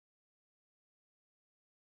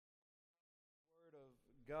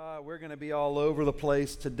God, we're going to be all over the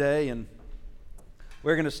place today, and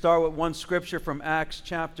we're going to start with one scripture from Acts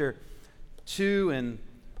chapter 2 and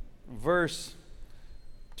verse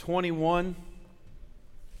 21.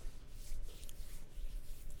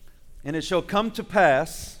 And it shall come to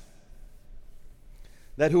pass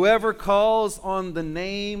that whoever calls on the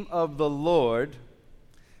name of the Lord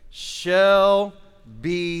shall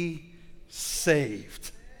be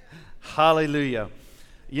saved. Hallelujah.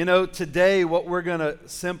 You know, today what we're going to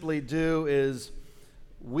simply do is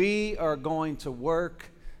we are going to work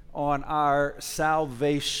on our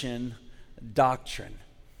salvation doctrine.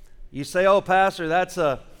 You say, "Oh, Pastor, that's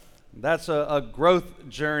a growth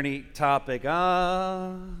journey topic."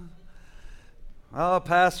 Oh,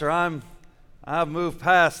 Pastor, I've moved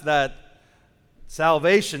past that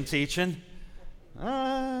salvation teaching.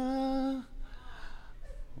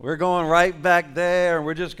 We're going right back there, and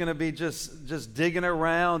we're just going to be just digging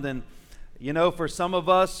around. And, you know, for some of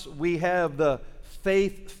us, we have the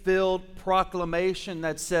faith-filled proclamation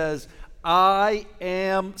that says, "I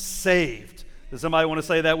am saved." Does somebody want to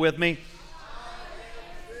say that with me?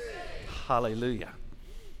 Hallelujah.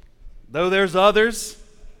 Though there's others,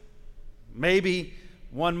 maybe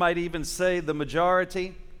one might even say the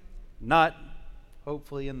majority, not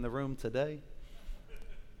hopefully in the room today,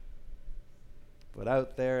 but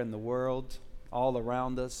out there in the world, all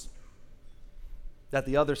around us, that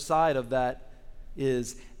the other side of that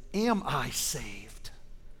is, am I saved?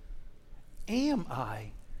 Am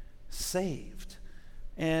I saved?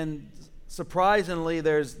 And surprisingly,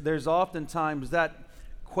 there's oftentimes that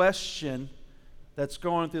question that's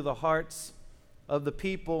going through the hearts of the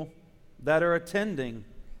people that are attending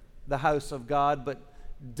the house of God, but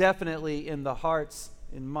definitely in the hearts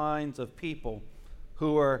and minds of people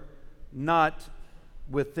who are not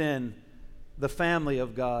within the family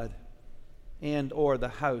of God and or the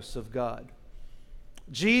house of God.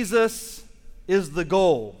 Jesus is the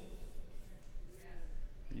goal.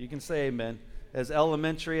 You can say amen. As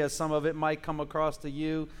elementary as some of it might come across to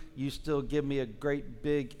you, you still give me a great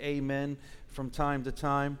big amen from time to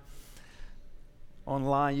time.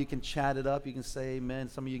 Online, you can chat it up. You can say amen.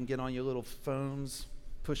 Some of you can get on your little phones,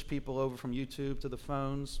 push people over from YouTube to the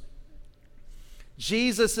phones.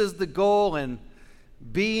 Jesus is the goal, and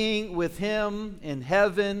being with Him in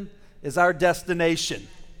heaven is our destination.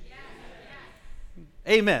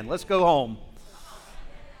 Amen. Let's go home.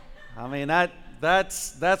 I mean,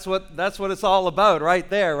 that's what it's all about right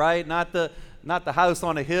there, right? Not the house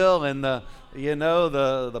on a hill and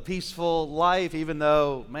the peaceful life, even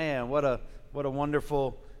though, man, what a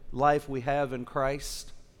wonderful life we have in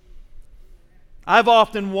Christ. I've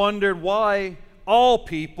often wondered why all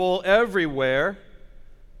people everywhere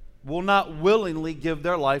will not willingly give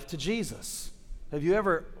their life to Jesus. Have you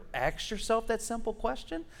ever asked yourself that simple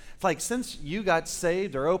question? It's like, since you got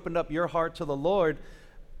saved or opened up your heart to the Lord,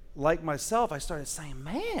 like myself, I started saying,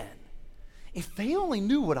 man, if they only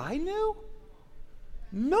knew what I knew,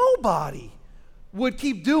 nobody would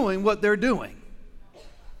keep doing what they're doing.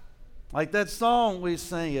 Like that song we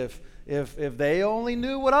sing, if they only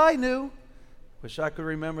knew what I knew. Wish I could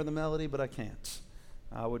remember the melody, but I can't.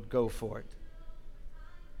 I would go for it.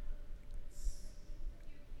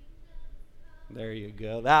 There you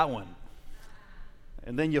go, that one.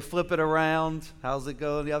 And then you flip it around. How's it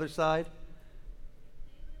go on the other side?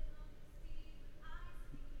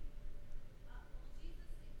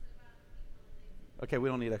 Okay, we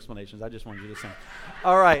don't need explanations. I just wanted you to sing.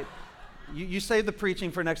 All right. You save the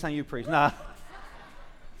preaching for next time you preach. Nah.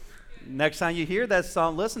 Next time you hear that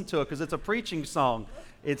song, listen to it, because it's a preaching song.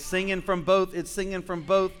 It's singing from both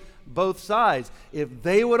sides. If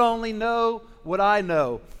they would only know what I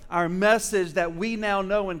know, our message that we now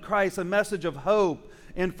know in Christ, a message of hope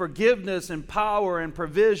and forgiveness and power and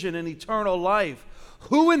provision and eternal life,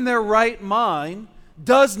 who in their right mind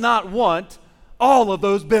does not want all of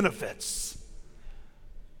those benefits?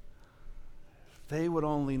 If they would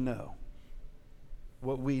only know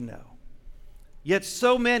what we know. Yet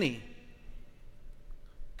so many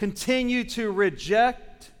continue to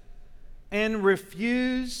reject and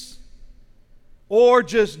refuse, or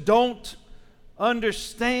just don't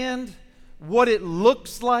understand what it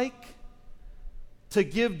looks like to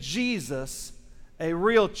give Jesus a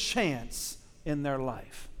real chance in their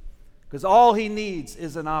life. Because all He needs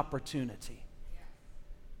is an opportunity.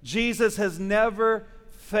 Jesus has never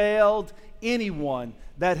failed anyone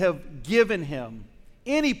that have given Him,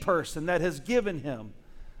 any person that has given Him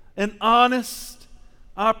an honest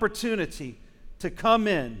opportunity to come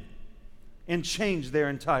in and change their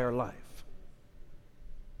entire life.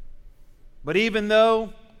 But even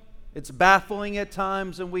though it's baffling at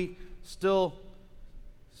times and we still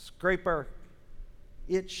scrape our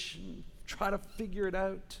itch and try to figure it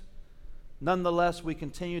out. Nonetheless, we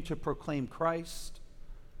continue to proclaim Christ,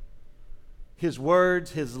 His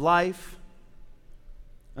words, His life,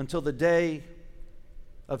 until the day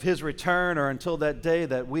of His return, or until that day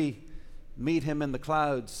that we meet Him in the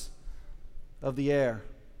clouds of the air.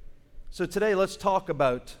 So today, let's talk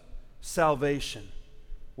about salvation.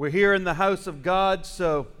 We're here in the house of God,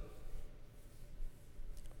 so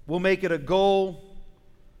we'll make it a goal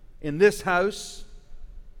in this house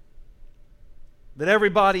that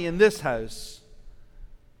everybody in this house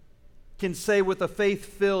can say with a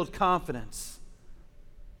faith-filled confidence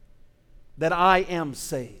that I am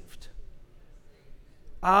saved.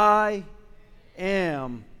 I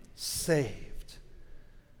am saved.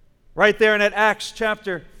 Right there in that Acts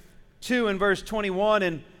chapter 2 and verse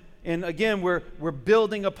 21, and again, we're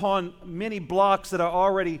building upon many blocks that are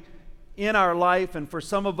already in our life. And for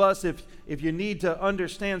some of us, if you need to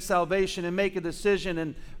understand salvation and make a decision,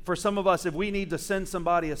 and for some of us, if we need to send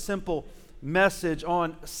somebody a simple message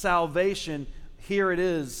on salvation, here it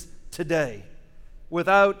is today.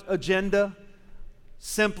 Without agenda,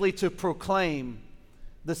 simply to proclaim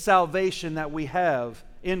the salvation that we have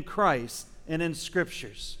in Christ and in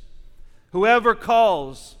Scriptures. Whoever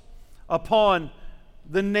calls upon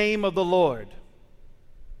the name of the Lord.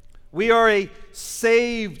 We are a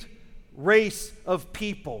saved race of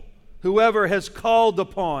people. Whoever has called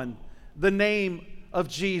upon the name of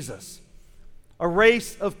Jesus. A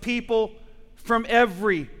race of people from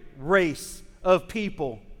every race of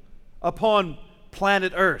people upon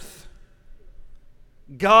planet Earth.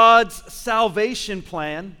 God's salvation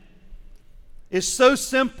plan is so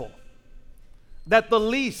simple that the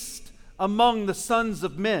least among the sons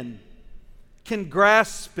of men can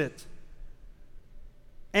grasp it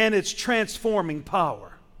and its transforming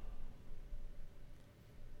power.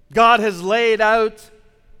 God has laid out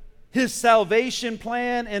His salvation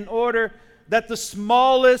plan in order that the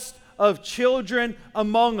smallest of children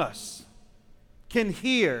among us can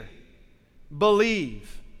hear,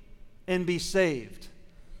 believe, and be saved.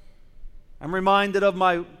 I'm reminded of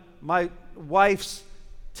my wife's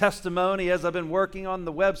testimony as I've been working on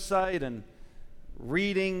the website and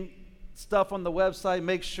reading stuff on the website,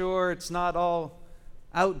 make sure it's not all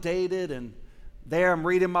outdated. And there I'm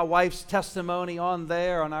reading my wife's testimony on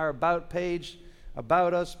there on our About page,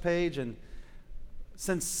 About Us page. And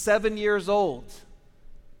since 7 years old,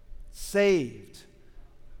 saved,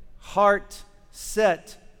 heart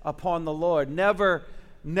set upon the Lord, never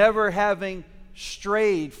having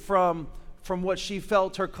strayed from what she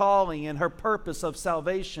felt her calling and her purpose of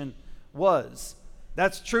salvation was.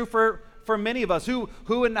 That's true for many of us.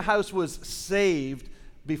 Who in the house was saved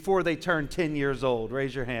before they turned 10 years old?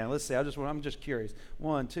 Raise your hand. Let's see. I'm just curious.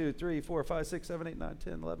 1, 2, 3, 4, 5, 6, 7, 8, 9,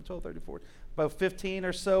 10, 11, 12, 13, 14. About 15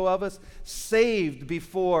 or so of us saved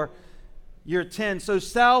before you're 10. So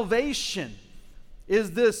salvation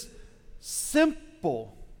is this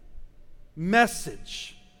simple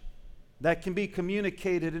message that can be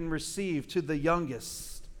communicated and received to the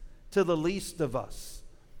youngest, to the least of us.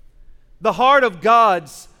 The heart of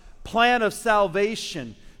God's plan of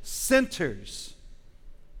salvation centers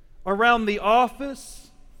around the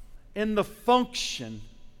office and the function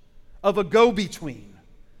of a go-between,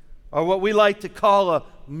 or what we like to call a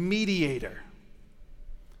mediator.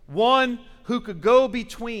 One who could go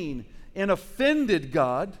between an offended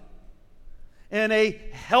God and a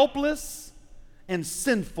helpless and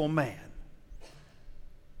sinful man.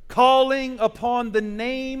 Calling upon the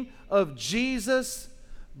name of Jesus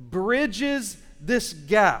bridges this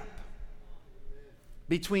gap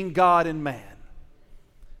between God and man.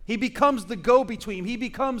 He becomes the go-between. He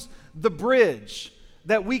becomes the bridge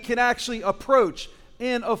that we can actually approach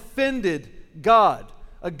an offended God.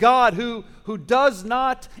 A God who does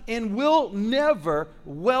not and will never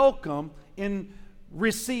welcome and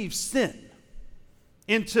receive sin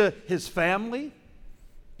into His family,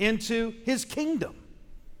 into His kingdom.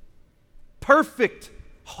 Perfect,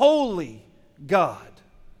 holy God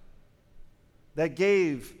that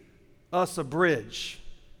gave us a bridge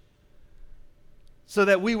so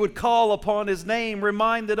that we would call upon His name,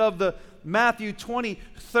 reminded of the Matthew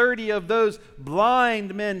 20:30 of those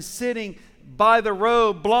blind men sitting by the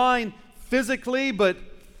road, blind physically, but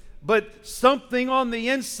something on the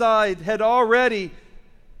inside had already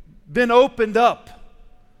been opened up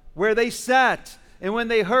where they sat. And when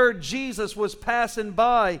they heard Jesus was passing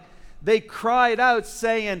by, they cried out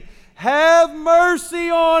saying, "Have mercy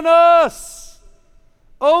on us,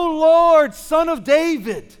 O Lord, Son of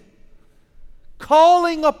David,"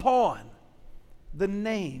 calling upon the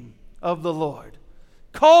name of the Lord,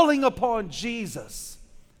 calling upon Jesus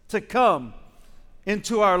to come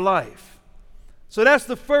into our life. So that's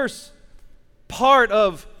the first part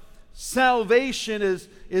of salvation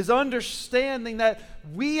is understanding that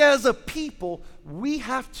we as a people, we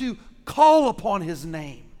have to call upon His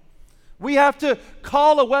name. We have to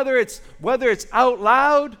call it, whether it's out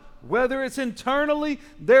loud, whether it's internally,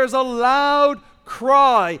 there's a loud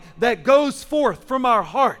cry that goes forth from our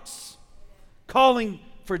hearts, calling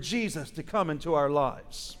for Jesus to come into our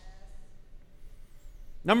lives.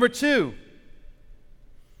 Number 2,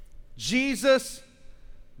 Jesus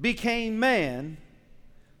became man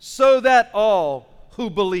so that all who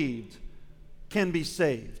believed can be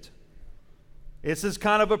saved. This is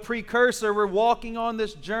kind of a precursor. We're walking on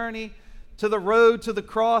this journey to the road to the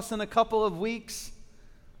cross in a couple of weeks.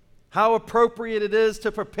 How appropriate it is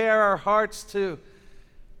to prepare our hearts to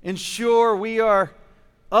ensure we are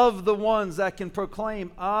of the ones that can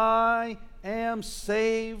proclaim, I am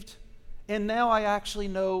saved, and now I actually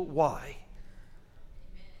know why.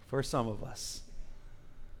 For some of us.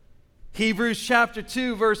 Hebrews chapter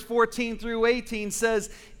 2, verse 14 through 18 says,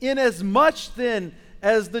 Inasmuch then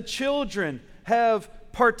as the children have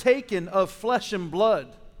partaken of flesh and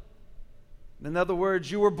blood. In other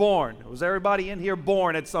words, you were born. Was everybody in here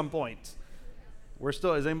born at some point?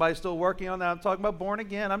 Is anybody still working on that? I'm talking about born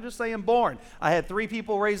again. I'm just saying born. I had 3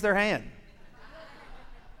 people raise their hand.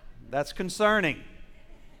 That's concerning.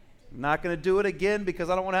 I'm not going to do it again because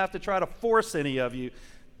I don't want to have to try to force any of you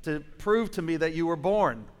to prove to me that you were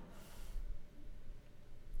born.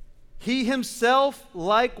 He himself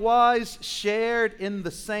likewise shared in the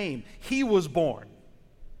same. He was born,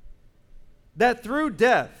 that through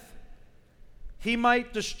death he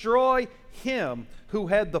might destroy him who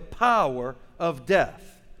had the power of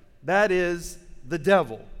death, that is, the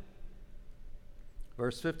devil.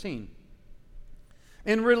 Verse 15.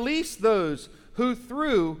 And release those who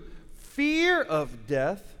through fear of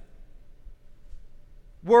death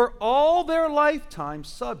were all their lifetime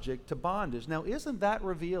subject to bondage. Now, isn't that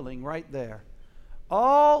revealing right there?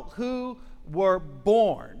 All who were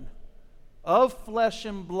born of flesh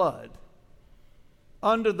and blood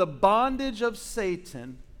under the bondage of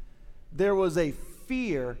Satan, there was a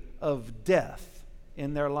fear of death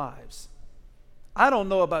in their lives. I don't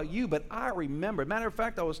know about you, but I remember. Matter of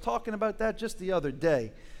fact, I was talking about that just the other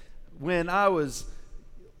day when I was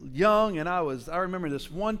young, and I remember this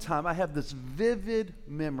one time. I have this vivid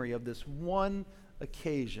memory of this one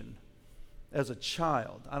occasion as a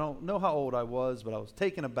child. I don't know how old I was, but I was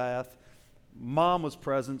taking a bath. Mom was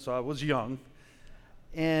present, so I was young.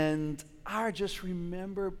 And I just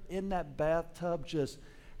remember in that bathtub just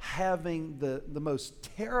having the most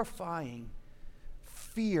terrifying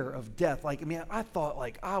fear of death. I thought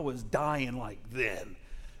like I was dying like then.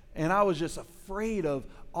 And I was just afraid of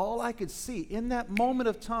all I could see in that moment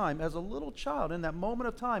of time as a little child. In that moment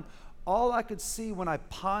of time, all I could see when I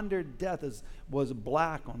pondered death was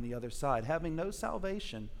black on the other side, having no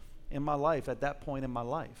salvation in my life at that point in my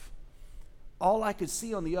life. All I could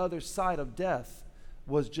see on the other side of death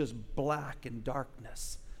was just black and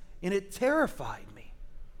darkness. And it terrified me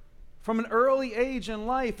from an early age in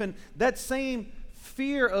life. And that same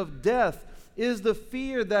fear of death is the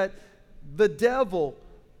fear that the devil,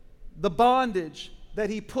 the bondage that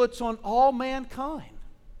he puts on all mankind.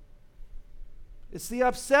 It's the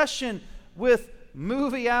obsession with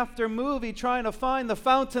movie after movie trying to find the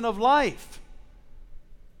fountain of life.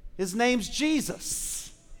 His name's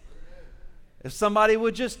Jesus. If somebody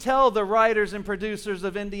would just tell the writers and producers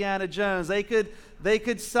of Indiana Jones, they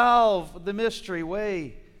could solve the mystery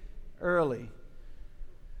way early.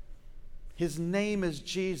 His name is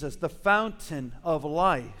Jesus. The fountain of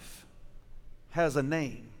life has a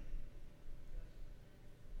name.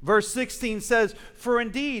 Verse 16 says, For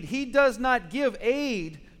indeed he does not give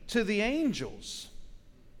aid to the angels,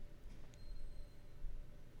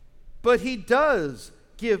 but he does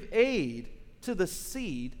give aid to the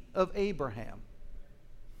seed of Abraham.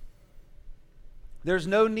 There's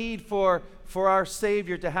no need for our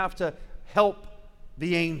Savior to have to help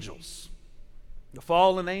the angels. The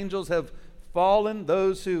fallen angels have fallen.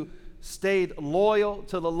 Those who stayed loyal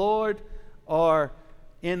to the Lord are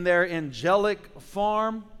in their angelic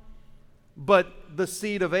form. But the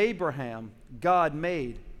seed of Abraham, God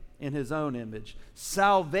made in his own image.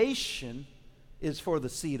 Salvation is for the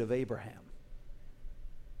seed of Abraham.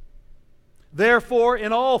 Therefore,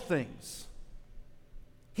 in all things,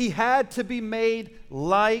 he had to be made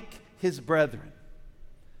like his brethren,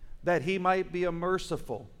 that he might be a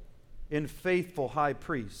merciful and faithful high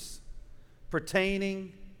priest,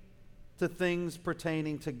 pertaining to things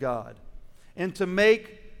pertaining to God, and to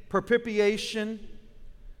make propitiation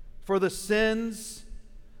for the sins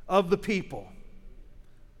of the people.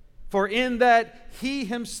 For in that he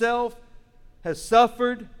himself has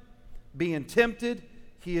suffered, being tempted,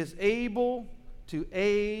 he is able to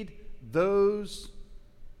aid those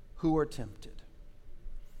who are tempted.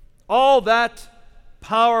 All that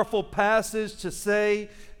powerful passage to say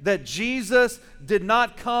that Jesus did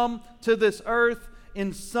not come to this earth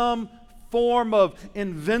in some form of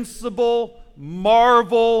invincible,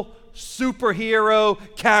 Marvel superhero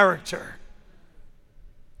character.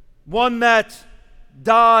 One that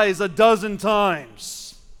dies a dozen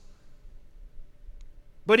times.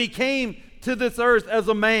 But he came to this earth as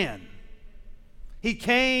a man. He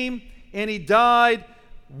came and he died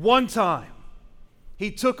one time.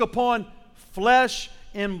 He took upon flesh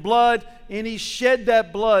and blood, and he shed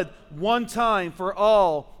that blood one time for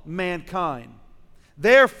all mankind.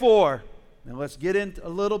 Therefore, now let's get in a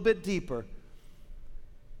little bit deeper.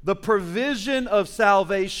 The provision of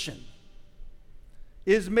salvation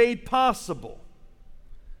is made possible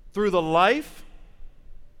through the life,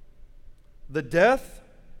 the death,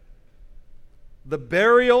 the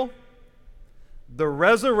burial, the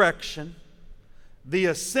resurrection, the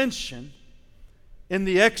ascension, and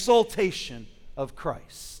the exaltation of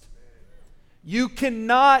Christ. You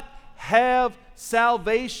cannot have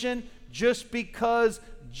salvation just because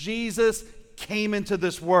Jesus came into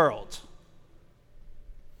this world.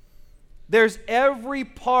 There's every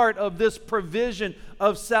part of this provision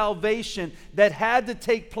of salvation that had to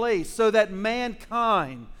take place so that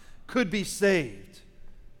mankind could be saved.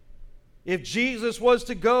 If Jesus was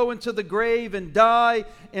to go into the grave and die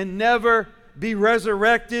and never be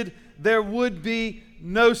resurrected, there would be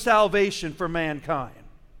no salvation for mankind.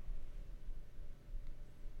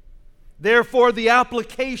 Therefore, the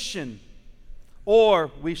application,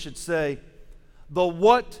 or we should say, the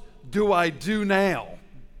what do I do now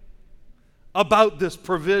about this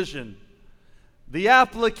provision? The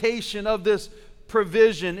application of this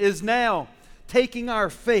provision is now taking our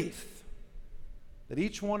faith that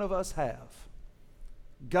each one of us have.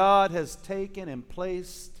 God has taken and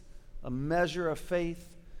placed a measure of faith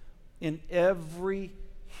in every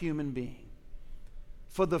human being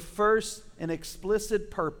for the first and explicit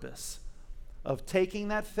purpose of taking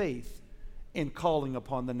that faith and calling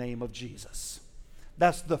upon the name of Jesus.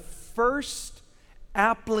 That's the first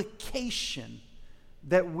application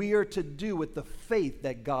that we are to do with the faith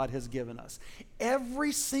that God has given us.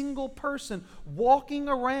 Every single person walking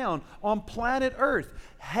around on planet Earth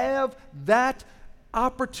have that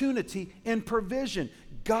opportunity and provision.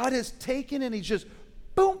 God has taken and He's just,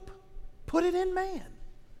 boom, put it in man.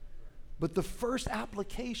 But the first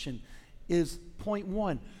application is point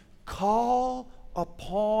one: call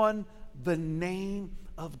upon the name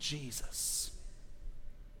of Jesus.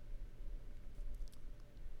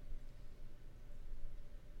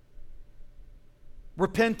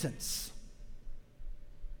 Repentance,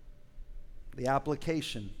 the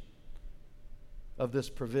application of this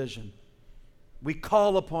provision. We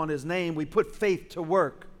call upon His name, we put faith to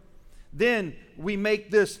work. Then we make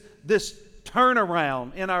this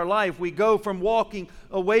turnaround in our life. We go from walking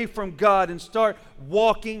away from God and start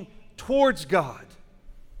walking towards God.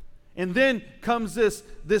 And then comes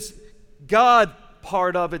this God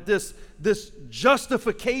part of it, this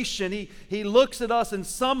justification. He looks at us and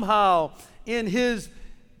somehow in His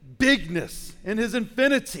bigness, in His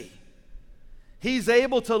infinity, He's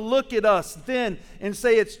able to look at us then and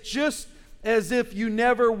say it's just as if you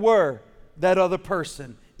never were that other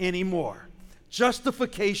person anymore.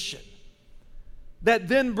 Justification. That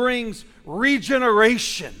then brings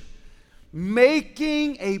regeneration,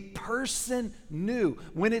 making a person new.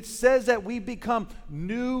 When it says that we become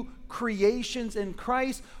new creations in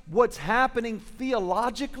Christ, what's happening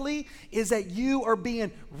theologically is that you are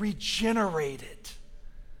being regenerated.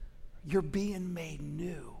 You're being made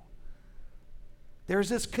new. There's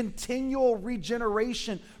this continual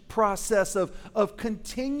regeneration process of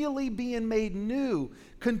continually being made new,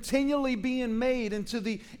 continually being made into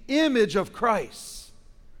the image of Christ.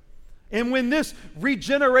 And when this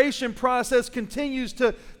regeneration process continues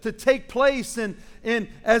to take place, and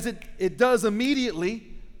as it does immediately,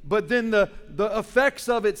 but then the effects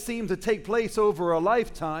of it seem to take place over a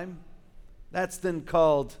lifetime, that's then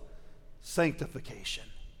called sanctification,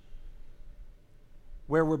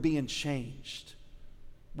 where we're being changed.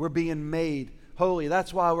 We're being made holy.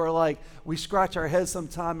 That's why we scratch our heads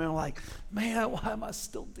sometime and we're like, man, why am I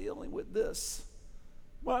still dealing with this?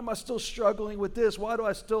 Why am I still struggling with this? Why do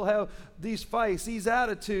I still have these fights, these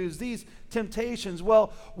attitudes, these temptations?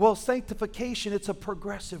 Well, sanctification, it's a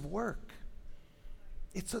progressive work.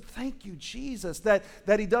 It's a thank you, Jesus, that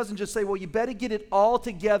He doesn't just say, well, you better get it all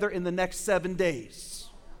together in the next 7 days.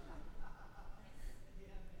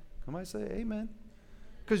 Come on, say amen.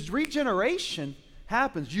 Because regeneration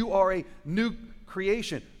happens. You are a new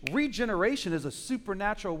creation. Regeneration is a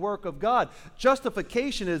supernatural work of God.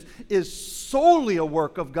 Justification is solely a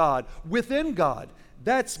work of God, within God.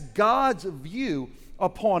 That's God's view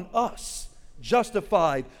upon us.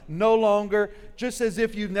 Justified, no longer just as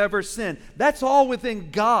if you've never sinned. That's all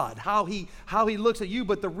within God, how he looks at you.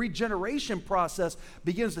 But the regeneration process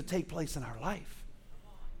begins to take place in our life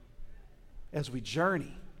as we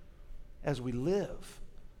journey, as we live.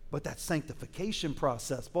 But that sanctification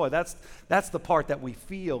process, boy, that's the part that we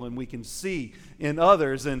feel and we can see in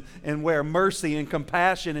others, and where mercy and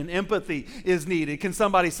compassion and empathy is needed. Can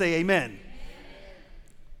somebody say amen? Amen.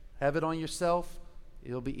 Have it on yourself.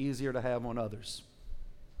 It'll be easier to have on others.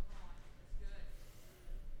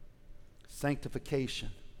 Sanctification.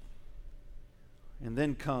 And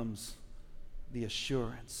then comes the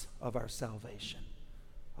assurance of our salvation.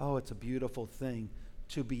 Oh, it's a beautiful thing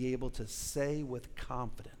to be able to say with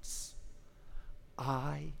confidence,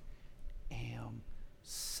 I am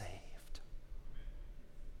saved.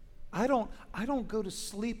 I don't go to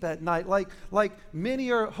sleep at night like many,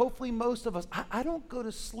 or hopefully most of us. I don't go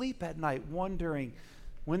to sleep at night wondering,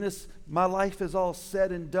 when my life is all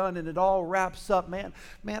said and done and it all wraps up, man,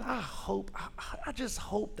 I just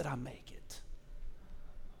hope that I make it.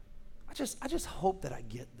 I just hope that I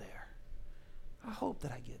get there. I hope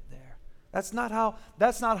that I get there. That's not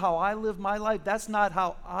how I live my life. That's not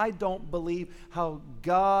how I don't believe how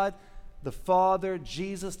God, the Father,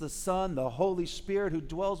 Jesus, the Son, the Holy Spirit who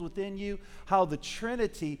dwells within you, how the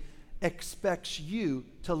Trinity expects you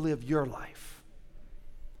to live your life.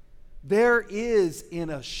 There is an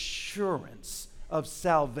assurance of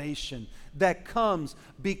salvation that comes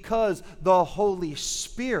because the Holy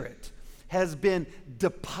Spirit has been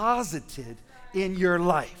deposited in your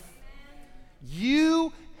life.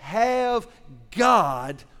 You have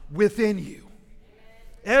God within you.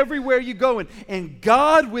 Everywhere you go, and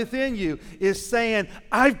God within you is saying,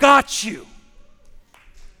 I've got you.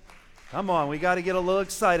 Come on, we got to get a little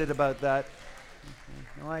excited about that.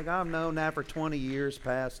 Like, I've known that for 20 years,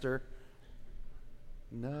 Pastor.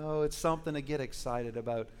 No, it's something to get excited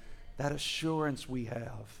about. That assurance we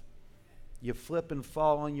have. You flip and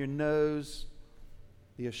fall on your nose,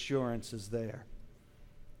 the assurance is there.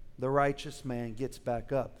 The righteous man gets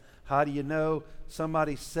back up. How do you know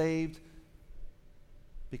somebody's saved?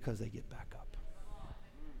 Because they get back up.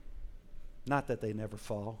 Not that they never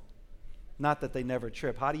fall. Not that they never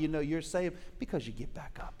trip. How do you know you're saved? Because you get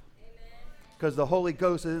back up. Because the Holy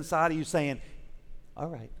Ghost is inside of you saying, all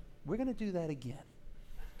right, we're going to do that again.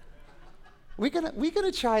 We're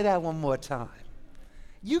gonna try that one more time.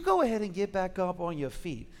 You go ahead and get back up on your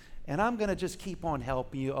feet, and I'm going to just keep on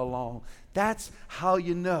helping you along. That's how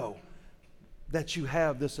you know that you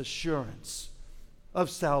have this assurance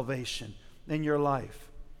of salvation in your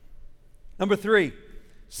life. Number 3,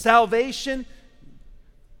 salvation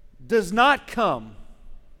does not come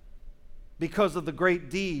because of the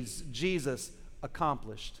great deeds Jesus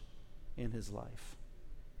accomplished in his life.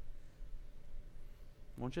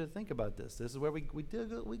 I want you to think about this. This is where we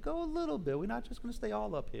go a little bit. We're not just going to stay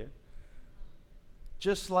all up here.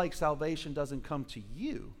 Just like salvation doesn't come to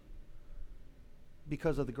you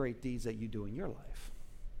because of the great deeds that you do in your life.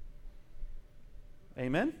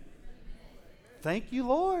 Amen? Thank you,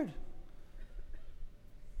 Lord.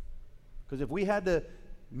 Because if we had to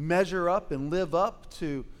measure up and live up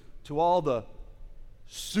to all the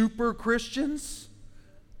super Christians,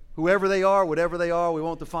 whoever they are, whatever they are, we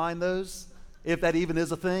won't define those, if that even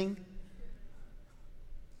is a thing.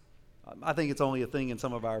 I think it's only a thing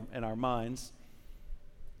in our minds.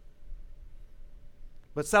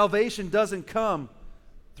 But salvation doesn't come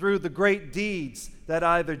through the great deeds that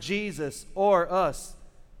either Jesus or us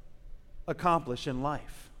accomplish in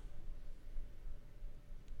life.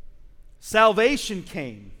 Salvation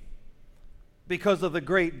came because of the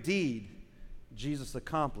great deed Jesus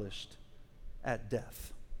accomplished at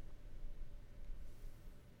death.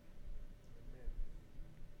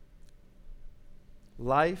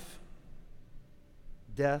 Life,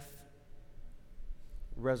 death,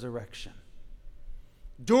 resurrection.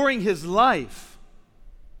 During his life,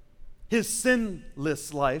 his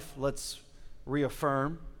sinless life, let's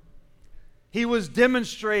reaffirm, he was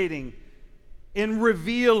demonstrating and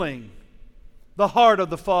revealing the heart of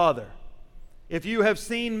the Father. If you have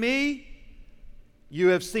seen me, you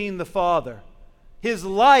have seen the Father. His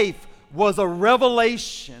life was a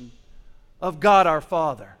revelation of God our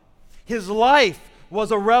Father. His life was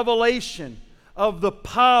a revelation of the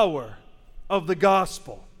power of the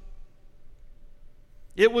gospel.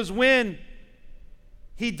 It was when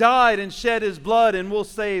he died and shed his blood, and we'll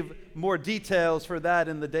save more details for that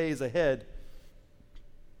in the days ahead.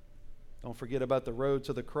 Don't forget about the road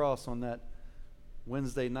to the cross on that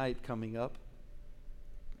Wednesday night coming up.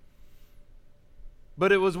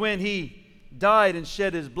 But it was when he died and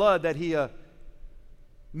shed his blood that he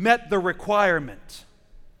met the requirement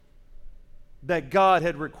that God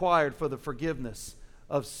had required for the forgiveness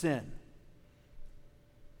of sin.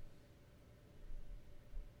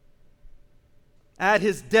 At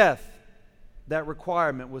his death, that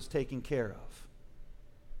requirement was taken care of.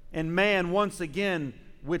 And man, once again,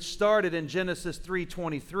 which started in Genesis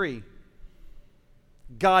 3:23,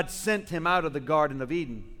 God sent him out of the Garden of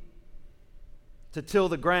Eden to till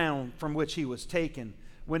the ground from which he was taken.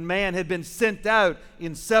 When man had been sent out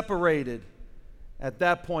and separated, at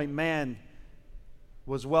that point man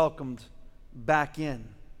was welcomed back in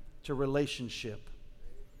to relationship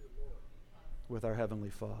with our Heavenly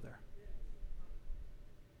Father.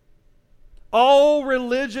 All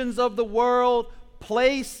religions of the world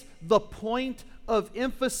place the point of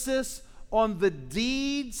emphasis on the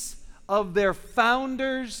deeds of their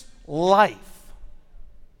founder's life.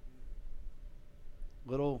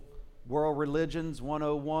 Little World Religions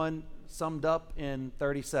 101 summed up in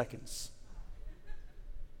 30 seconds.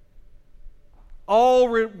 All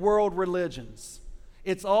world religions.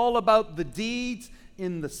 It's all about the deeds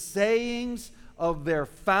in the sayings of their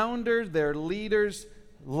founder, their leader's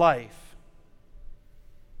life.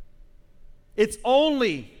 It's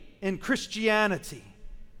only in Christianity,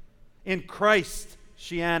 in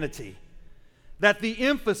Christianity, that the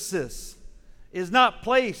emphasis is not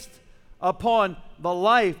placed upon the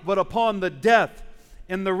life, but upon the death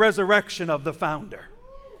and the resurrection of the founder.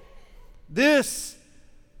 This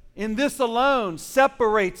alone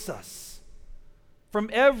separates us from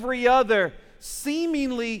every other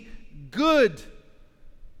seemingly good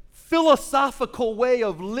philosophical way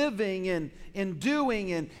of living and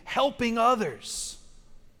doing and helping others.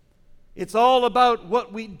 It's all about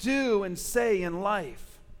what we do and say in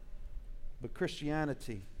life. But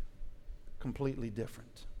Christianity, completely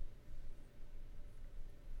different.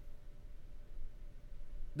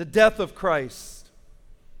 The death of Christ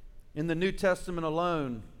in the New Testament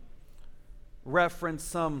alone referenced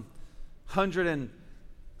some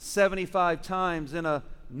 175 times in a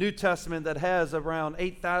New Testament that has around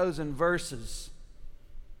 8,000 verses.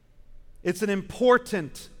 It's an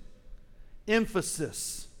important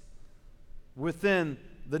emphasis within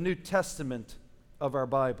the New Testament of our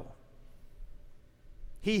Bible.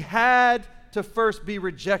 He had to first be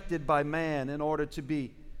rejected by man in order to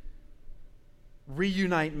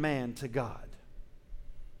reunite man to God.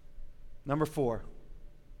 Number 4.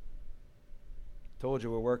 Told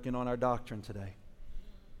you we're working on our doctrine today.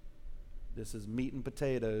 This is meat and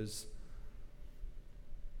potatoes,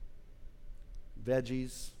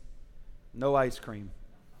 veggies, no ice cream.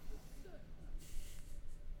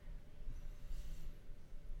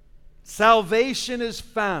 Salvation is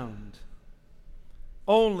found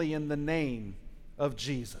only in the name of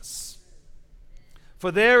Jesus.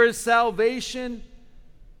 For there is salvation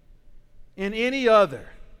in any other.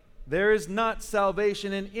 There is not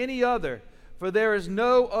salvation in any other. For there is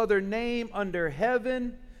no other name under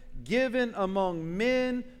heaven given among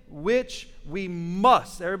men which we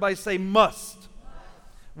must. Everybody say must.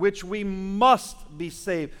 Which we must be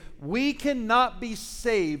saved. We cannot be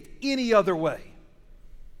saved any other way.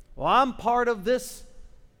 Well, I'm part of this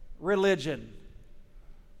religion.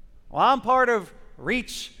 Well, I'm part of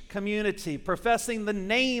Reach Community, professing the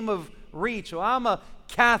name of Reach. Well, I'm a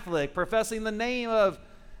Catholic, professing the name of,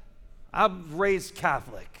 I'm raised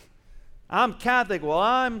Catholic. I'm Catholic. Well,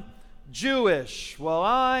 I'm Jewish. Well,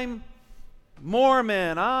 I'm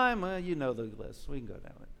Mormon. You know the list. We can go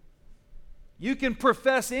down it. You can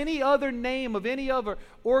profess any other name of any other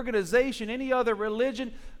organization, any other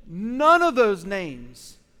religion. None of those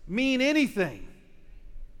names mean anything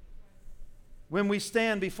when we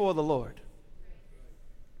stand before the Lord.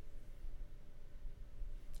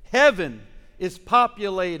 Heaven is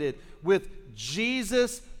populated with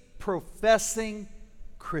Jesus professing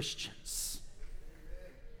Christians.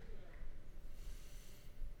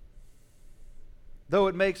 Though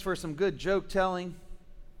it makes for some good joke telling,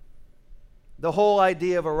 the whole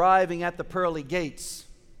idea of arriving at the pearly gates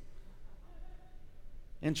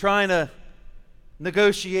and trying to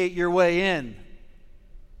negotiate your way in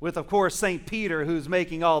with, of course, St. Peter, who's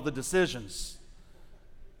making all the decisions.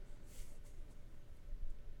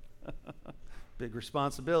 Big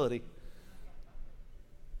responsibility.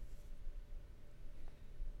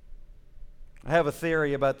 I have a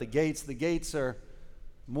theory about the gates. The gates are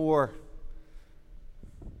more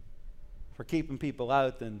for keeping people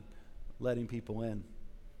out than letting people in.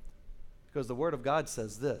 Because the Word of God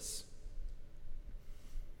says this.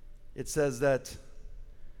 It says that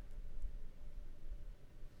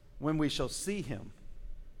when we shall see him,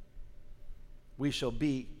 we shall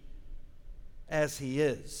be as he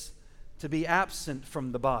is. To be absent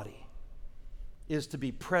from the body is to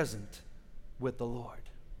be present with the Lord.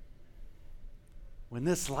 When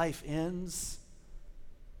this life ends,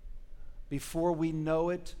 before we know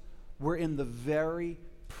it, we're in the very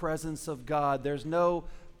presence of God. There's no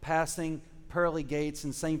passing pearly gates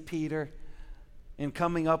in St. Peter and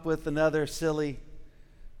coming up with another silly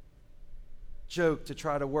joke to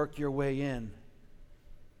try to work your way in.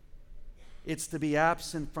 It's to be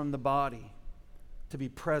absent from the body, to be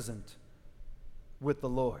present with the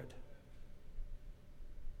Lord.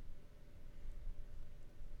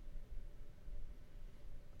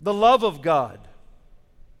 The love of God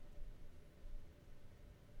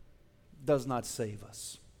does not save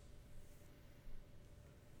us.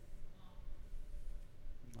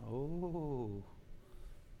 Oh,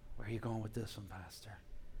 where are you going with this one, Pastor?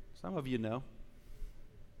 Some of you know.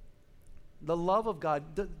 The love of God.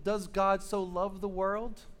 Does God so love the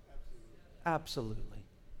world? Absolutely.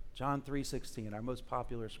 John 3:16, our most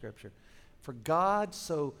popular scripture. For God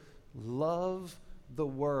so loved the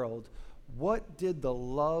world. What did the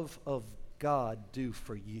love of God do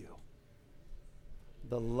for you?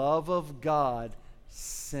 The love of God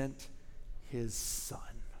sent his Son.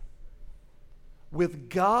 With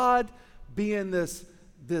God being this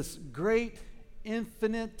great,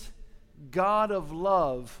 infinite God of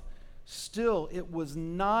love, still it was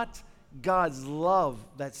not God's love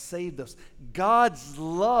that saved us. God's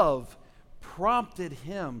love prompted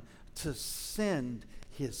him to send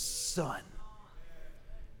his Son.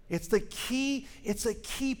 It's a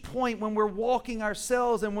key point when we're walking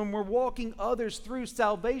ourselves and when we're walking others through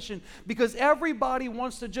salvation, because everybody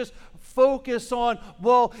wants to just focus on,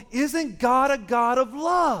 well, isn't God a God of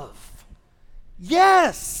love?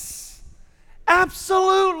 Yes,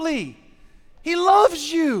 absolutely. He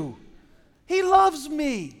loves you. He loves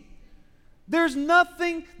me. There's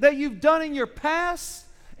nothing that you've done in your past,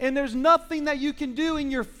 and there's nothing that you can do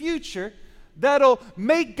in your future that'll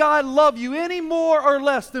make God love you any more or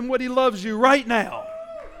less than what he loves you right now.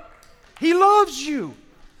 He loves you.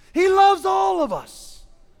 He loves all of us.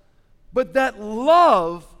 But that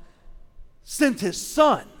love sent his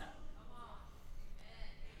Son,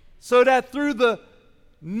 so that through the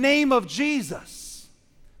name of Jesus,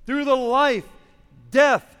 through the life,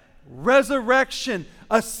 death, resurrection,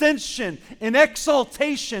 ascension, and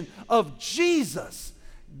exaltation of Jesus,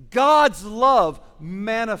 God's love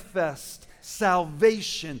manifests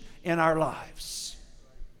salvation in our lives.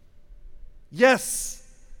 Yes,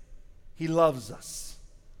 he loves us.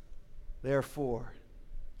 Therefore,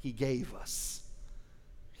 he gave us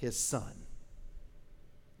his Son.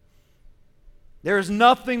 There is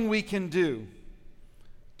nothing we can do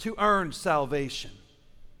to earn salvation,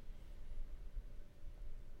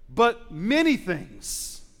 but many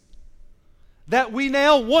things that we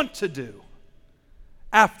now want to do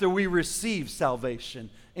after we receive salvation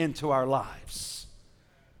into our lives.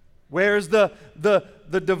 Where's the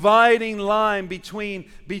dividing line between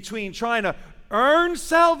trying to earn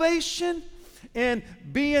salvation and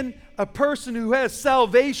being a person who has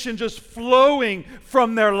salvation just flowing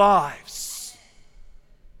from their lives?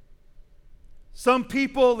 Some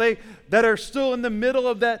people that are still in the middle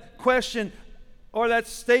of that question or that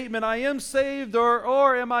statement, I am saved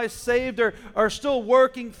or am I saved, or are still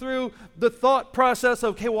working through the thought process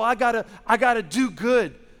of, okay, well, I gotta do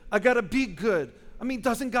good. I gotta be good. I mean,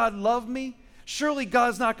 doesn't God love me? Surely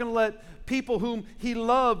God's not gonna let people whom he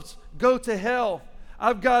loves go to hell.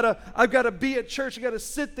 I've gotta be at church. I gotta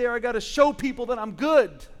sit there. I gotta show people that I'm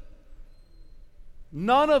good.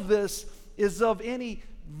 None of this is of any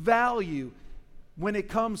value when it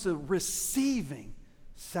comes to receiving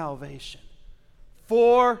salvation.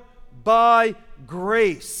 For by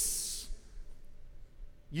grace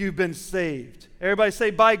you've been saved. Everybody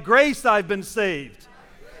say, by grace I've been saved.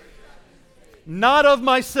 Not of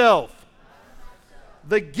myself.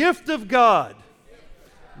 The gift of God.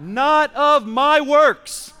 Not of my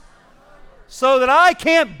works. So that I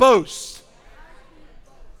can't boast.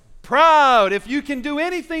 Proud. If you can do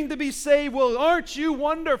anything to be saved, well, aren't you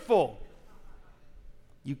wonderful?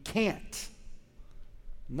 You can't.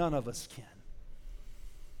 None of us can.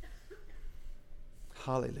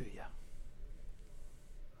 Hallelujah.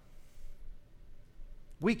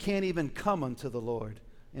 We can't even come unto the Lord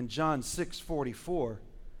in John 6:44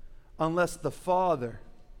 unless the Father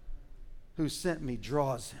who sent me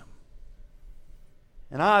draws him.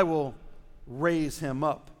 And I will raise him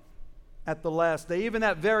up at the last day. Even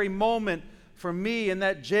that very moment for me in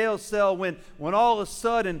that jail cell when all of a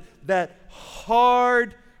sudden that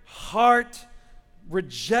hard heart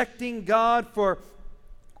rejecting God for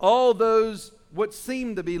all those what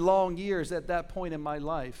seemed to be long years at that point in my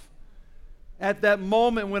life, at that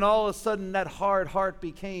moment when all of a sudden that hard heart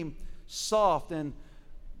became soft and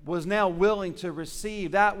was now willing to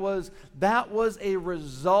receive, that was a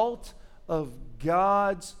result of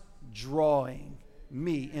God's drawing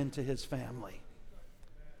me into his family.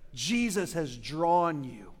 Jesus has drawn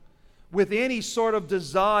you with any sort of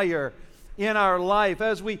desire in our life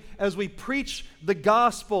as we preach the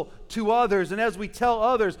gospel to others, and as we tell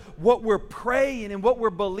others what we're praying and what we're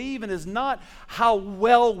believing is not how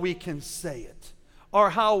well we can say it or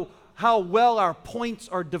how well our points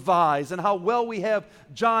are devised and how well we have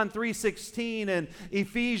John 3:16 and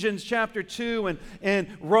Ephesians chapter 2 and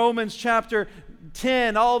Romans chapter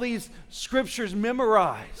 10, all these scriptures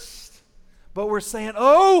memorized. But we're saying,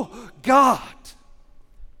 oh God,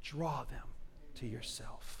 draw them to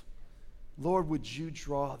yourself. Lord, would you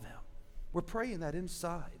draw them? We're praying that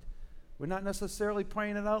inside. We're not necessarily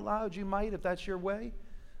praying it out loud. You might if that's your way.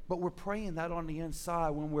 But we're praying that on the inside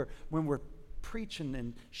when we're preaching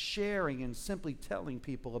and sharing and simply telling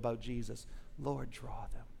people about Jesus. Lord, draw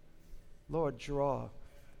them. Lord, draw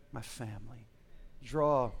my family.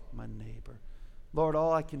 Draw my neighbor. Lord,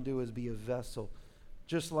 all I can do is be a vessel.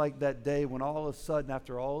 Just like that day when all of a sudden,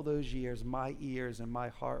 after all those years, my ears and my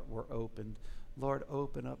heart were opened. Lord,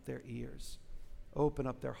 open up their ears. Open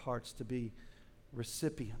up their hearts to be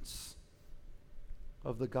recipients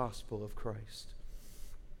of the gospel of Christ.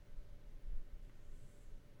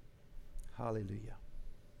 Hallelujah.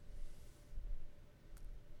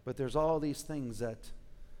 But there's all these things that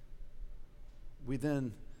we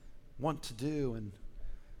then want to do and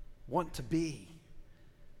want to be.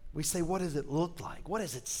 We say, what does it look like? What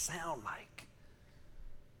does it sound like?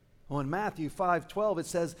 Well, in Matthew 5:12, it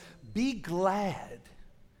says, be glad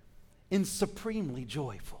and supremely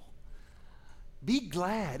joyful. Be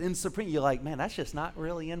glad and supreme. You're like, man, that's just not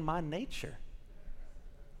really in my nature.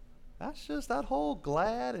 That's just that whole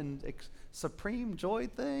glad and supreme joy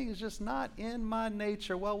thing is just not in my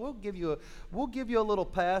nature. Well, we'll give you a little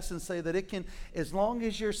pass and say that it can, as long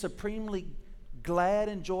as you're supremely glad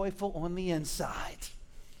and joyful on the inside.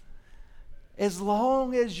 As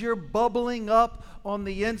long as you're bubbling up on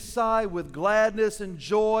the inside with gladness and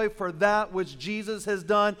joy for that which Jesus has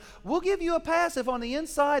done, we'll give you a pass if on the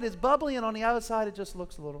inside it's bubbly and on the outside it just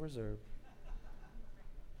looks a little reserved.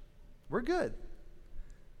 We're good.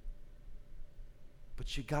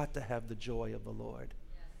 But you got to have the joy of the Lord.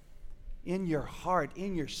 In your heart,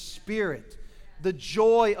 in your spirit. The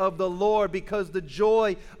joy of the Lord, because the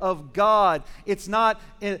joy of God, it's not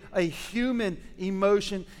a human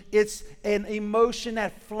emotion, it's an emotion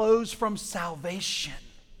that flows from salvation.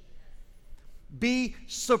 Be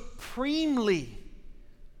supremely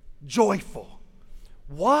joyful.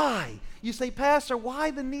 Why? You say, Pastor, why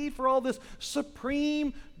the need for all this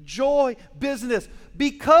supreme joy business?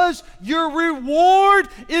 Because your reward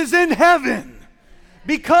is in heaven.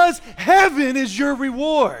 Because heaven is your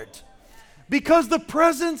reward. Because the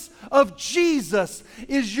presence of Jesus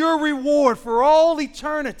is your reward for all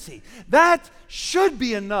eternity. That should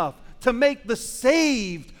be enough to make the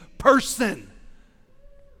saved person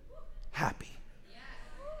happy.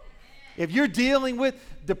 If you're dealing with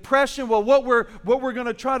depression, well, what we're going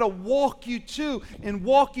to try to walk you to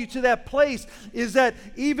that place is that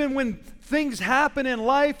even when things happen in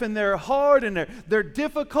life and they're hard and they're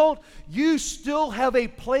difficult, you still have a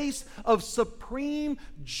place of supreme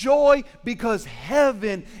joy because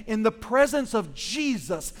heaven in the presence of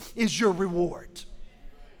Jesus is your reward.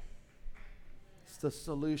 It's the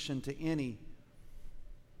solution to any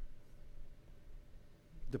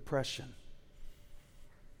depression.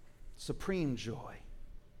 Supreme joy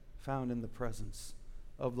found in the presence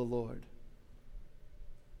of the Lord.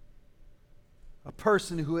 A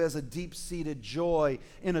person who has a deep-seated joy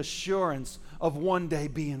and assurance of one day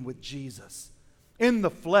being with Jesus. In the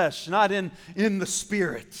flesh, not in the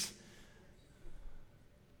spirit.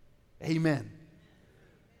 Amen.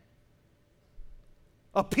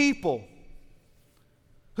 A people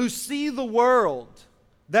who see the world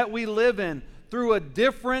that we live in through a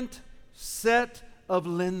different set of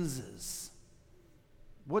lenses.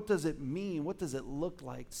 What does it mean? What does it look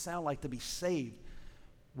like, sound like to be saved?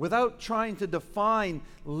 Without trying to define,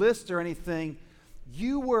 list, or anything,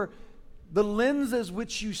 the lenses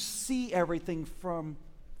which you see everything from,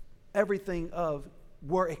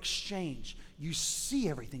 were exchanged. You see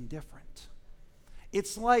everything different.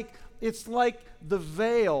 It's like it's like the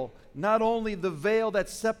veil, not only the veil that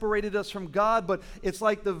separated us from God, but it's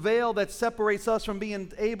like the veil that separates us from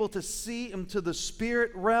being able to see into the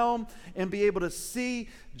spirit realm and be able to see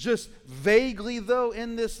just vaguely, though,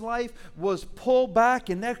 in this life, was pulled back.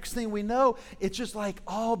 And next thing we know, it's just like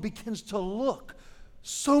all begins to look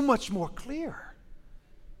so much more clear.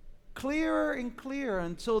 Clearer and clearer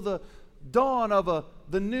until the dawn of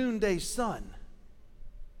the noonday sun.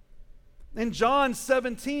 In John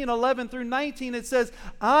 17, 11 through 19, it says,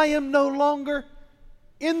 I am no longer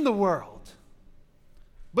in the world,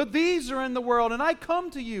 but these are in the world, and I come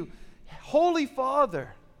to you, Holy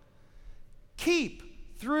Father, keep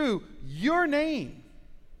through your name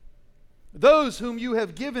those whom you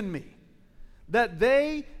have given me, that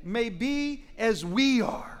they may be as we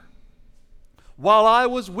are. While I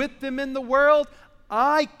was with them in the world,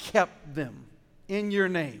 I kept them in your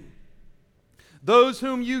name. Those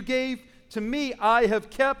whom you gave to me I have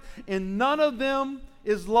kept, and none of them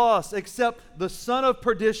is lost except the son of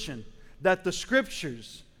perdition, that the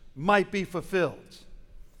scriptures might be fulfilled.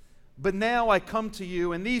 But now I come to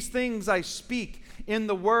you, and these things I speak in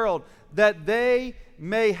the world, that they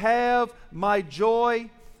may have my joy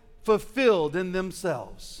fulfilled in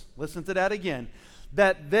themselves. Listen to that again.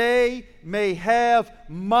 That they may have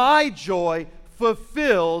my joy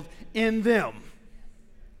fulfilled in them.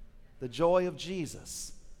 The joy of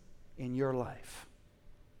Jesus in your life.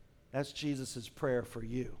 That's Jesus' prayer for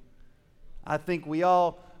you. I think we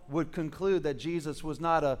all would conclude that Jesus was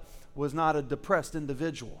not a depressed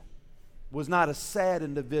individual, was not a sad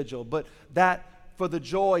individual, but that for the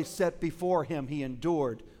joy set before him, he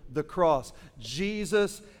endured the cross.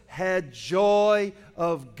 Jesus had joy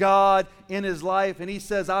of God in his life, and he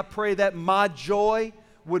says, I pray that my joy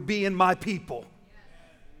would be in my people.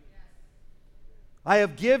 I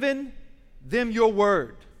have given them your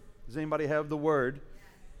word. Does anybody have the word?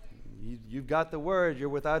 You've got the word. You're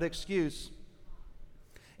without excuse.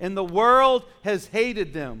 And the world has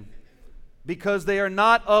hated them because they are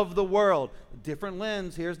not of the world. Different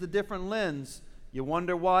lens. Here's the different lens. You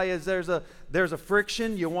wonder why there's a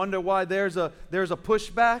friction. You wonder why there's a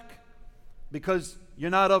pushback. Because you're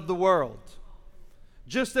not of the world.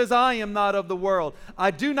 Just as I am not of the world.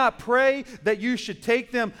 I do not pray that you should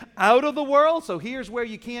take them out of the world. So here's where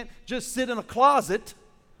you can't just sit in a closet.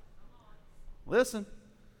 Listen.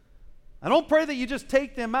 I don't pray that you just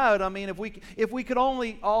take them out. I mean, if we could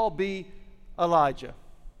only all be Elijah.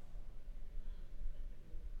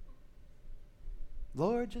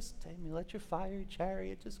 Lord, just take me. Let your fiery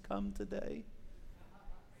chariot just come today.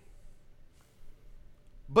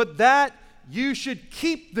 But that you should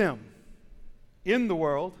keep them in the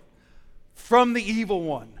world from the evil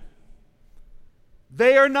one.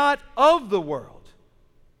 They are not of the world,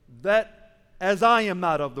 that as I am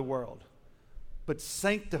not of the world, but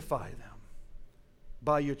sanctify them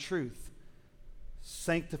by your truth.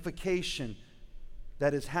 Sanctification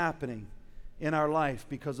that is happening in our life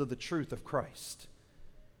because of the truth of Christ.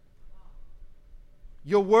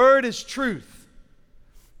 Your word is truth.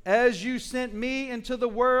 As you sent me into the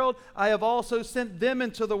world, I have also sent them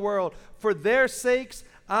into the world. For their sakes,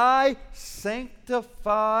 I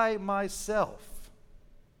sanctify myself.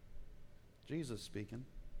 Jesus speaking.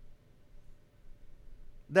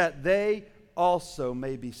 That they also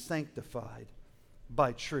may be sanctified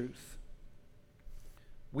by truth.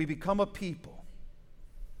 We become a people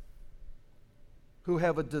who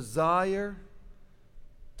have a desire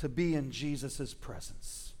to be in Jesus'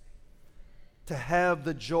 presence, to have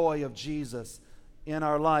the joy of Jesus in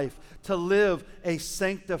our life, to live a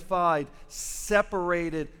sanctified,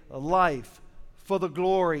 separated life for the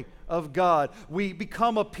glory of God. We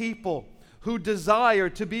become a people who desire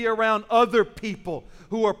to be around other people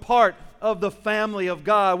who are part of the family of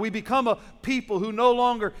God. We become a people who no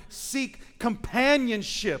longer seek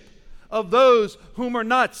companionship of those whom are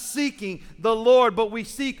not seeking the Lord, but we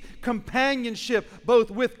seek companionship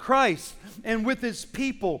both with Christ and with His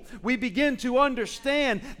people. We begin to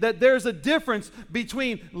understand that there's a difference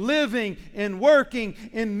between living and working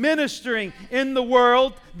and ministering in the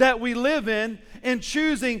world that we live in and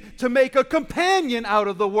choosing to make a companion out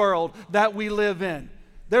of the world that we live in.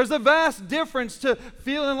 There's a vast difference to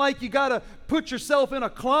feeling like you got to put yourself in a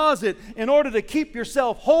closet in order to keep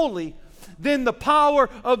yourself holy than the power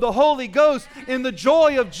of the Holy Ghost and the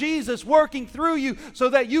joy of Jesus working through you so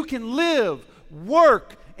that you can live,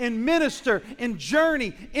 work, and minister and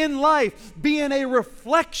journey in life, being a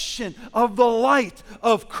reflection of the light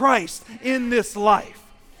of Christ in this life.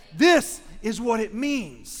 This is what it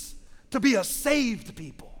means to be a saved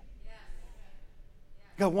people.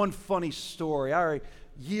 I got one funny story.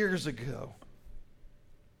 Years ago,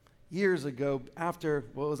 years ago after,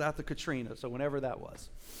 well, it was after Katrina, so whenever that was.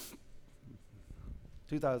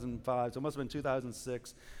 2005, so it must have been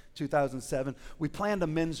 2006, 2007. We planned a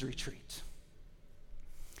men's retreat.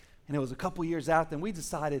 And it was a couple years out, and we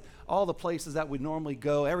decided all the places that we normally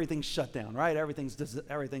go, everything's shut down, right? Everything's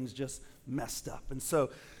just messed up. And so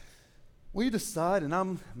we decide, and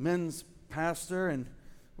I'm men's pastor, and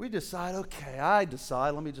we decide,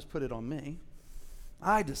 let me just put it on me.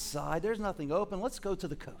 I decide there's nothing open. Let's go to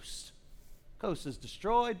the coast. Coast is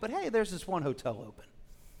destroyed, but hey, there's this one hotel open.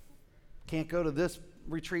 Can't go to this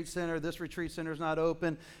retreat center. This retreat center is not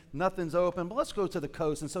open. Nothing's open, but let's go to the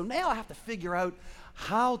coast. And so now I have to figure out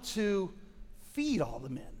how to feed all the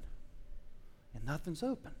men. And nothing's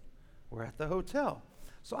open. We're at the hotel.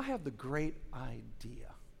 So I have the great idea.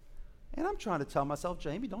 And I'm trying to tell myself,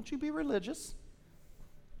 Jamie, don't you be religious.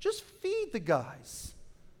 Just feed the guys.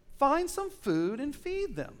 Find some food and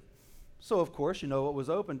feed them. So, of course, you know what was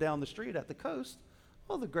open down the street at the coast?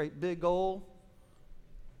 Well, the great big old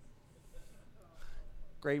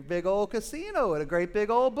casino and a great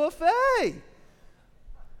big old buffet.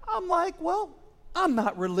 I'm like, well, I'm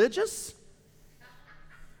not religious.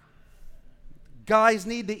 Guys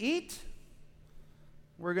need to eat.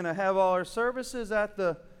 We're going to have all our services at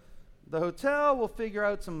the hotel. We'll figure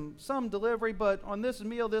out some delivery, but on this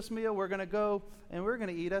meal, we're going to go and we're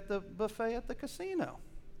going to eat at the buffet at the casino.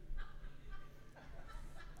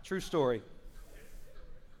 True story.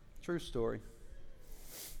 True story.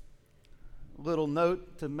 Little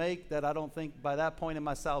note to make that I don't think by that point in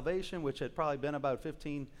my salvation, which had probably been about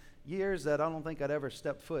 15 years, that I don't think I'd ever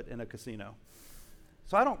stepped foot in a casino.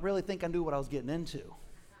 So I don't really think I knew what I was getting into.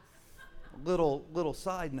 Little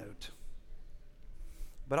side note.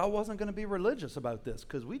 But I wasn't going to be religious about this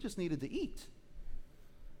because we just needed to eat.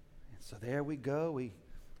 And so there we go. We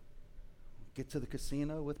get to the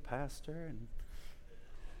casino with pastor and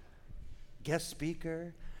guest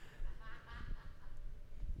speaker.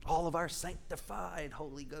 All of our sanctified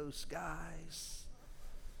Holy Ghost guys.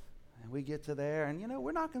 And we get to there, and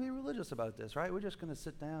we're not going to be religious about this, right? We're just going to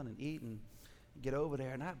sit down and eat and get over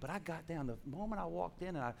there. But I got down the moment I walked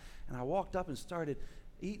in, and I walked up and started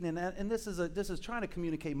eating. And this is trying to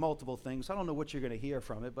communicate multiple things. I don't know what you're going to hear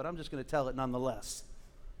from it, but I'm just going to tell it nonetheless.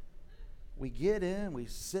 We get in, we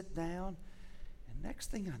sit down, and next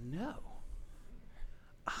thing I know,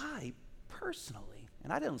 I personally,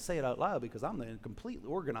 and I didn't say it out loud because I'm the complete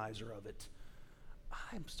organizer of it,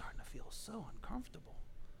 I'm starting to feel so uncomfortable.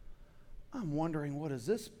 I'm wondering, what does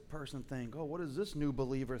this person think? Oh, what does this new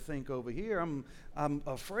believer think over here? I'm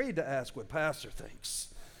afraid to ask what pastor thinks.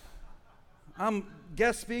 I'm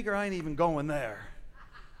guest speaker, I ain't even going there.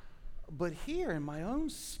 But here in my own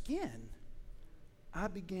skin, I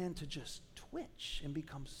began to just twitch and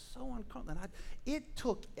become so uncomfortable. And it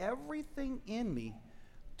took everything in me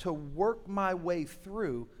to work my way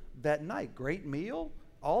through that night. Great meal.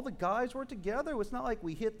 All the guys were together. It's not like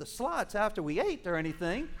we hit the slots after we ate or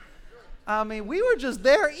anything. I mean, we were just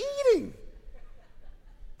there eating.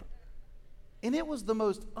 And it was the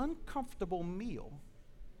most uncomfortable meal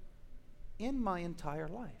in my entire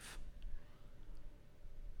life.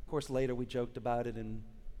 Of course, later we joked about it, and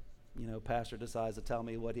pastor decides to tell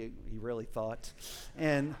me what he really thought.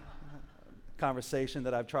 And conversation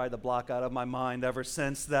that I've tried to block out of my mind ever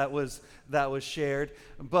since that was shared,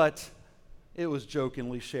 but it was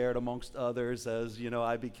jokingly shared amongst others as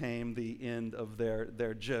I became the end of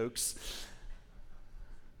their jokes.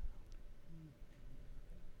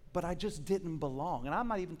 But I just didn't belong, and I'm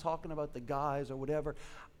not even talking about the guys or whatever.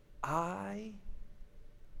 I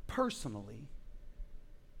personally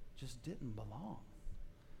just didn't belong.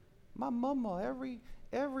 My mama,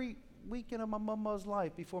 every weekend of my mama's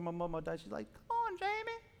life before my mama died, she's like, "Come on,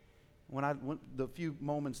 Jamie." When I went the few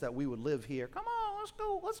moments that we would live here, "Come on,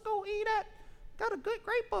 let's go eat at. Got a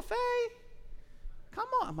great buffet. Come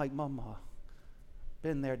on." I'm like, "Mama,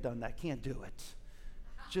 been there, done that. Can't do it.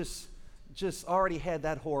 Just already had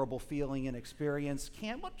that horrible feeling and experience.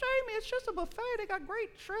 Can't." "Well, Jamie, it's just a buffet. They got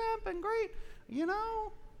great shrimp and great,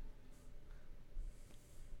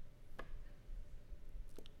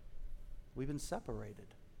 We've been separated.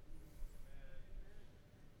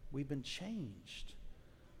 We've been changed.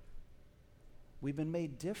 We've been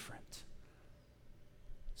made different.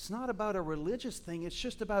 It's not about a religious thing. It's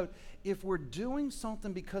just about if we're doing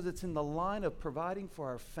something because it's in the line of providing for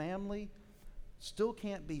our family, still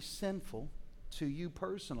can't be sinful to you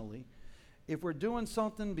personally. If we're doing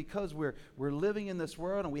something because we're living in this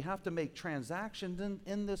world and we have to make transactions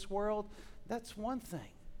in this world, that's one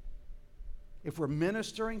thing. If we're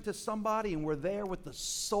ministering to somebody and we're there with the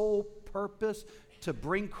sole purpose to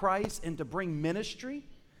bring Christ and to bring ministry,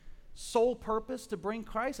 sole purpose to bring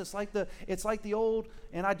Christ. It's like the old,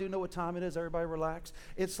 and I do know what time it is, everybody relax.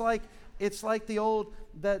 It's like the old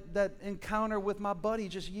that encounter with my buddy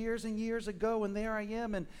just years and years ago, and there I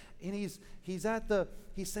am, and he's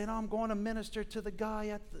saying, oh, I'm going to minister to the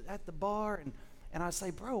guy at the bar, and I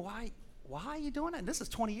say, bro, why are you doing that? And this is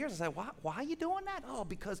 20 years. I say, why are you doing that? Oh,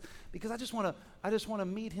 because I just want to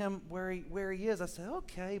meet him where he is. I said,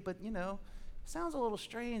 okay, but sounds a little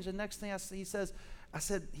strange. And next thing he says,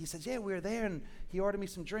 yeah, we were there, and he ordered me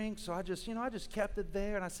some drinks, so I just kept it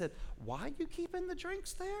there. And I said, why are you keeping the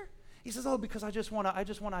drinks there? He says, oh, because I just want to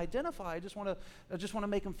identify. I just want to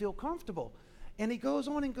make him feel comfortable. And he goes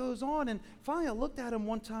on, and finally I looked at him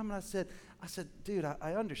one time and I said, dude,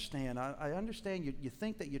 I understand. I understand you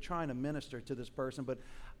think that you're trying to minister to this person, but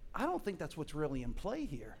I don't think that's what's really in play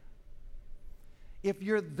here. If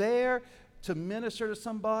you're there to minister to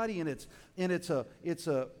somebody and it's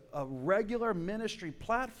a regular ministry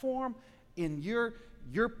platform, and your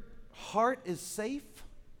heart is safe,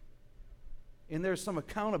 and there's some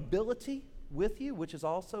accountability with you, which is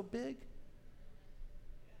also big,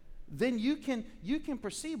 then you can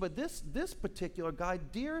proceed. But this particular guy,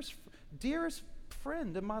 dearest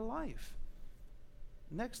friend in my life,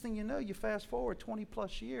 next thing you know, you fast forward 20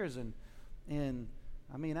 plus years, and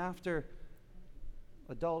I mean, after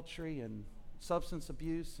adultery and substance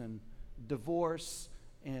abuse and divorce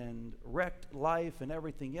and wrecked life and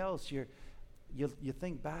everything else, you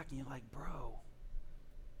think back and you're like, bro,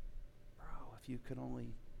 if you could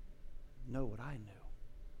only know what I knew.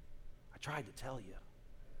 I tried to tell you.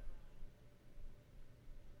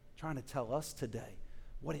 Trying to tell us today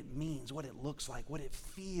what it means, what it looks like, what it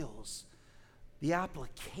feels, the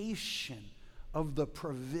application of the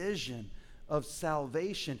provision of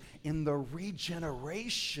salvation in the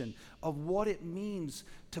regeneration of what it means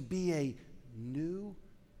to be a new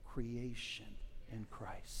creation in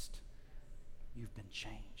Christ. You've been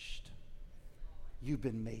changed. You've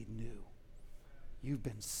been made new. You've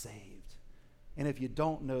been saved. And if you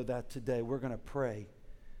don't know that today, we're going to pray.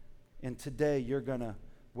 And today you're going to,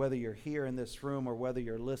 whether you're here in this room or whether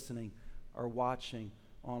you're listening or watching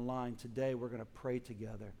online, today we're going to pray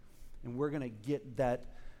together. And we're going to get that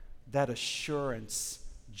assurance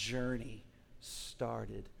journey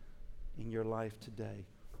started in your life today.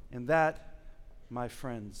 And that, my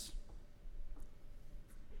friends,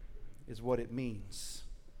 is what it means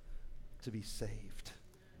to be saved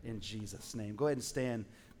in Jesus' name. Go ahead and stand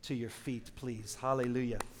to your feet, please.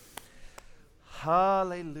 Hallelujah.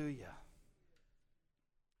 Hallelujah.